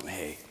tell them,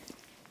 hey,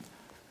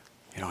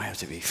 you don't have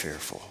to be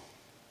fearful.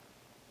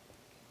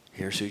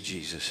 Here's who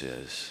Jesus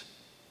is.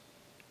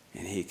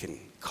 And he can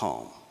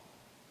calm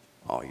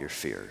all your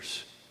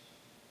fears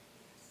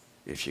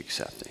if you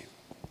accept him.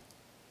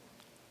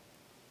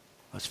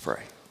 Let's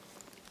pray.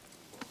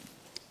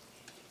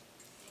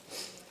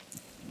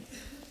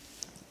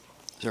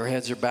 As our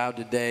heads are bowed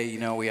today,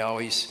 we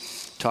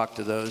always talk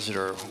to those that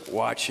are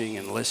watching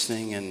and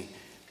listening and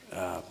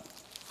on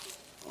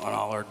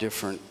all our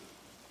different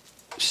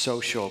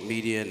social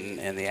media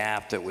and the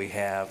app that we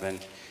have. And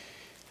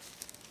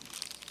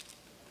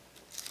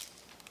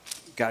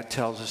God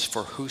tells us,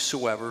 for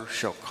whosoever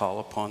shall call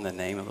upon the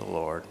name of the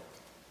Lord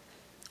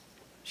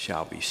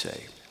shall be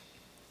saved.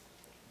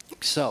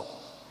 So,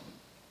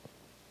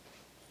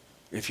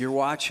 if you're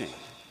watching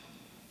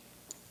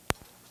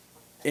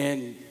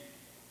and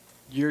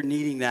you're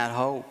needing that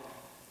hope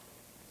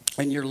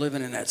and you're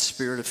living in that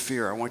spirit of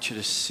fear, I want you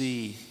to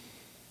see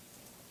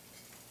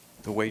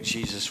the way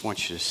Jesus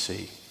wants you to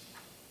see.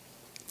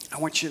 I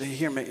want you to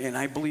hear me, and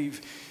I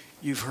believe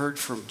you've heard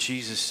from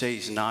Jesus say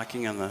he's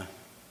knocking on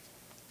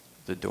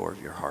the door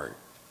of your heart.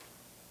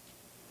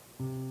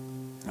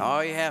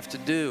 All you have to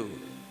do,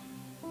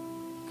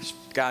 because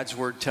God's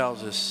word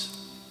tells us,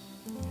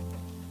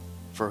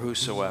 for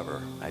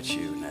whosoever, that's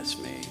you and that's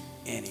me,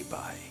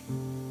 anybody,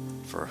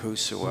 for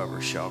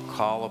whosoever shall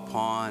call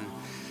upon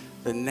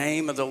the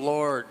name of the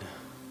Lord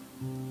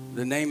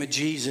the name of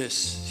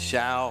Jesus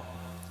shall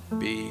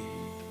be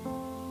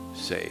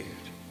saved.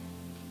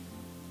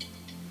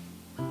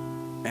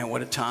 And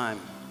what a time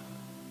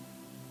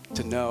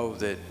to know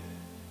that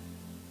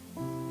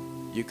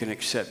you can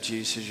accept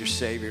Jesus as your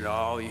Savior.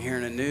 All you hear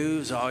in the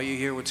news, all you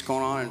hear what's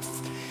going on in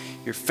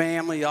your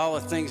family, all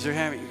the things they're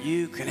having,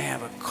 you can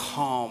have a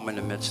calm in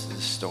the midst of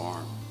the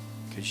storm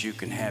because you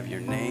can have your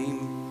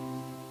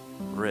name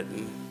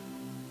written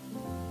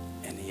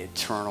in the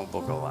eternal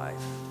book of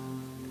life.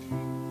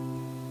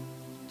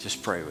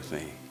 Just pray with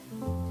me.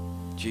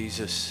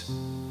 Jesus,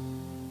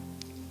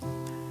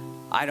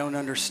 I don't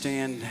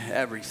understand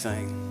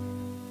everything,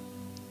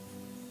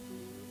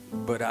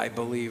 but I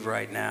believe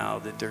right now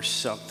that there's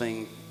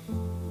something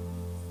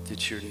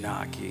that you're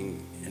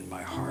knocking in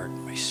my heart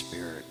and my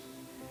spirit.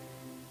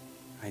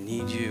 I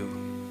need you.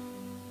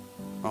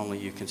 Only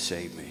you can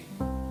save me.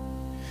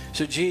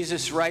 So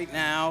Jesus, right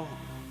now,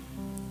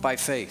 by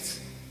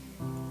faith,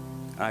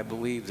 I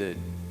believe that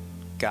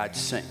God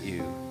sent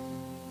you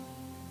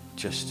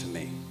just to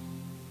me.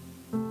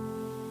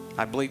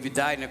 I believe you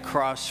died on the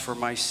cross for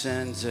my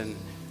sins. And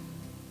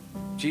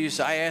Jesus,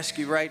 I ask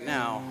you right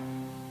now,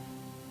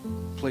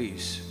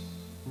 please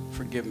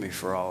forgive me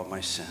for all of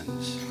my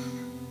sins.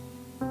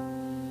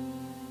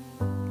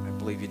 I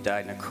believe you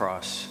died on the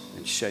cross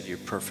and shed your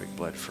perfect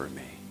blood for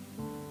me.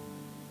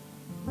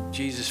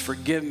 Jesus,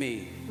 forgive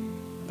me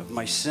of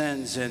my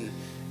sins and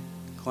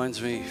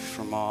cleanse me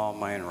from all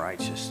my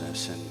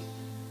unrighteousness. And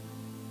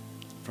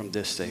from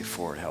this day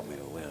forward, help me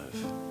to live.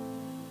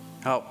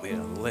 Help me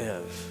to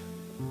live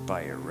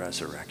by your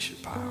resurrection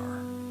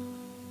power.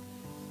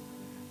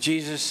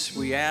 Jesus,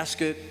 we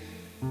ask it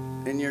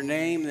in your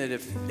name that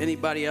if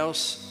anybody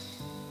else,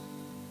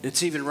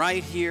 it's even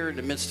right here in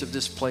the midst of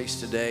this place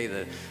today,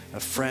 that a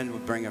friend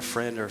would bring a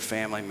friend or a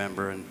family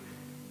member and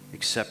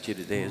accept you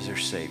today as their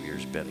Savior,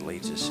 as Ben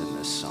leads us in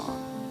this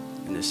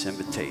song, in this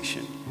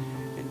invitation.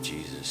 In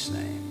Jesus'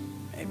 name,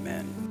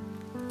 amen.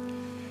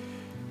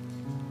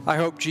 I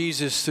hope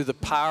Jesus, through the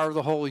power of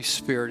the Holy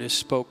Spirit, has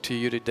spoke to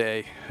you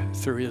today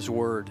through his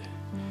word.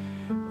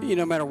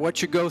 No matter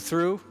what you go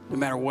through, no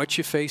matter what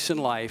you face in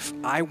life,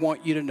 I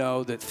want you to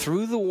know that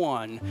through the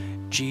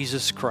one,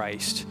 Jesus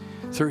Christ,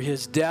 through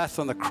his death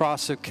on the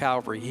cross of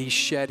Calvary, he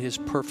shed his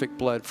perfect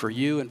blood for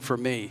you and for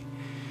me.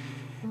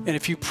 And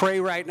if you pray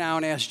right now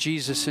and ask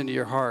Jesus into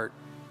your heart,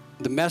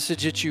 the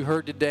message that you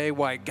heard today,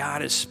 why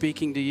God is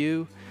speaking to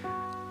you,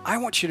 I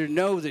want you to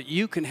know that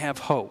you can have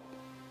hope.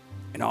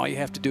 And all you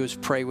have to do is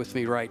pray with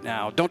me right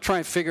now. Don't try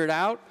and figure it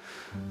out.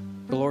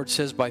 The Lord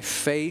says by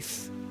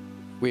faith,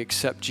 we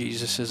accept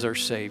Jesus as our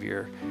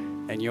Savior,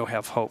 and you'll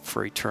have hope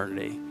for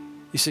eternity.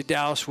 You say,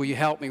 Dallas, will you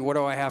help me? What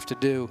do I have to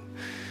do?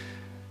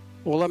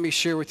 Well, let me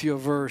share with you a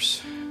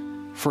verse.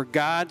 For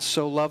God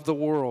so loved the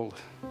world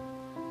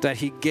that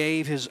he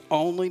gave his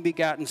only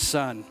begotten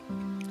Son,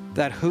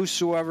 that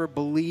whosoever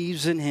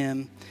believes in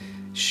him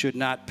should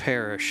not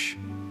perish,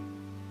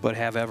 but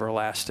have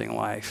everlasting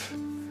life.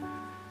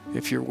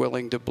 If you're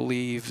willing to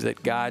believe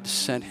that God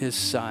sent his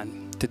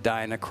Son to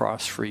die on a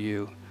cross for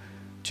you,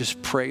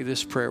 just pray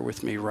this prayer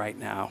with me right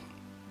now.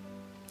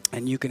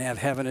 And you can have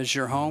heaven as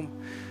your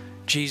home.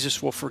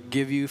 Jesus will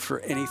forgive you for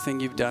anything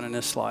you've done in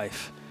this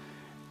life.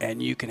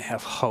 And you can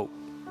have hope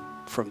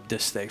from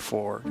this day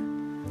forward.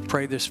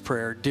 Pray this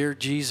prayer. Dear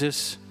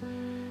Jesus,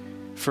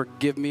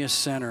 forgive me a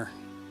sinner.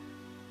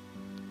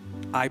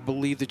 I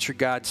believe that you're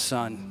God's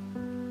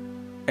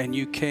Son. And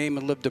you came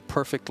and lived a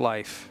perfect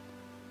life.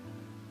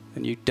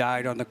 And you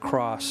died on the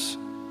cross.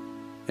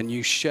 And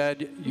you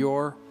shed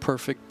your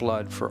perfect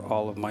blood for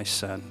all of my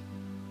sin.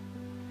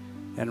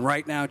 And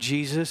right now,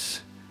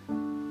 Jesus,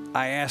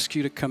 I ask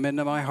you to come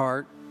into my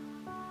heart,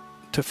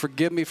 to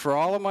forgive me for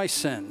all of my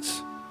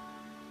sins,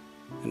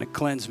 and to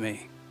cleanse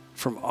me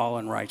from all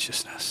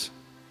unrighteousness.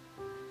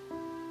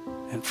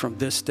 And from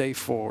this day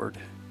forward,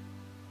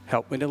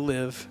 help me to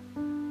live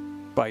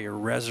by your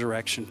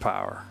resurrection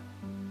power.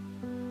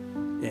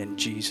 In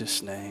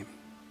Jesus' name.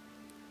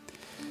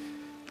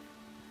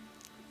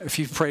 If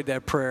you've prayed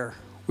that prayer,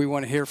 we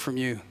want to hear from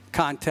you.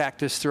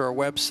 Contact us through our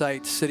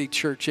website, City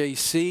Church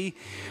AC,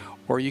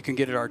 or you can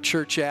get it our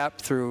church app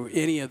through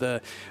any of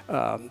the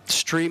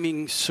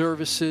streaming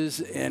services,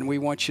 and we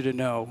want you to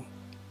know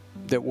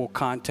that we'll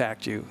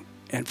contact you.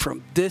 And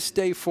from this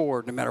day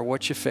forward, no matter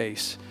what you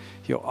face,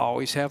 you'll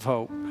always have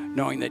hope,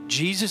 knowing that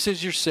Jesus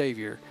is your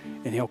Savior,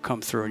 and he'll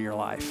come through in your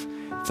life.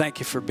 Thank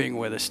you for being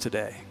with us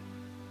today.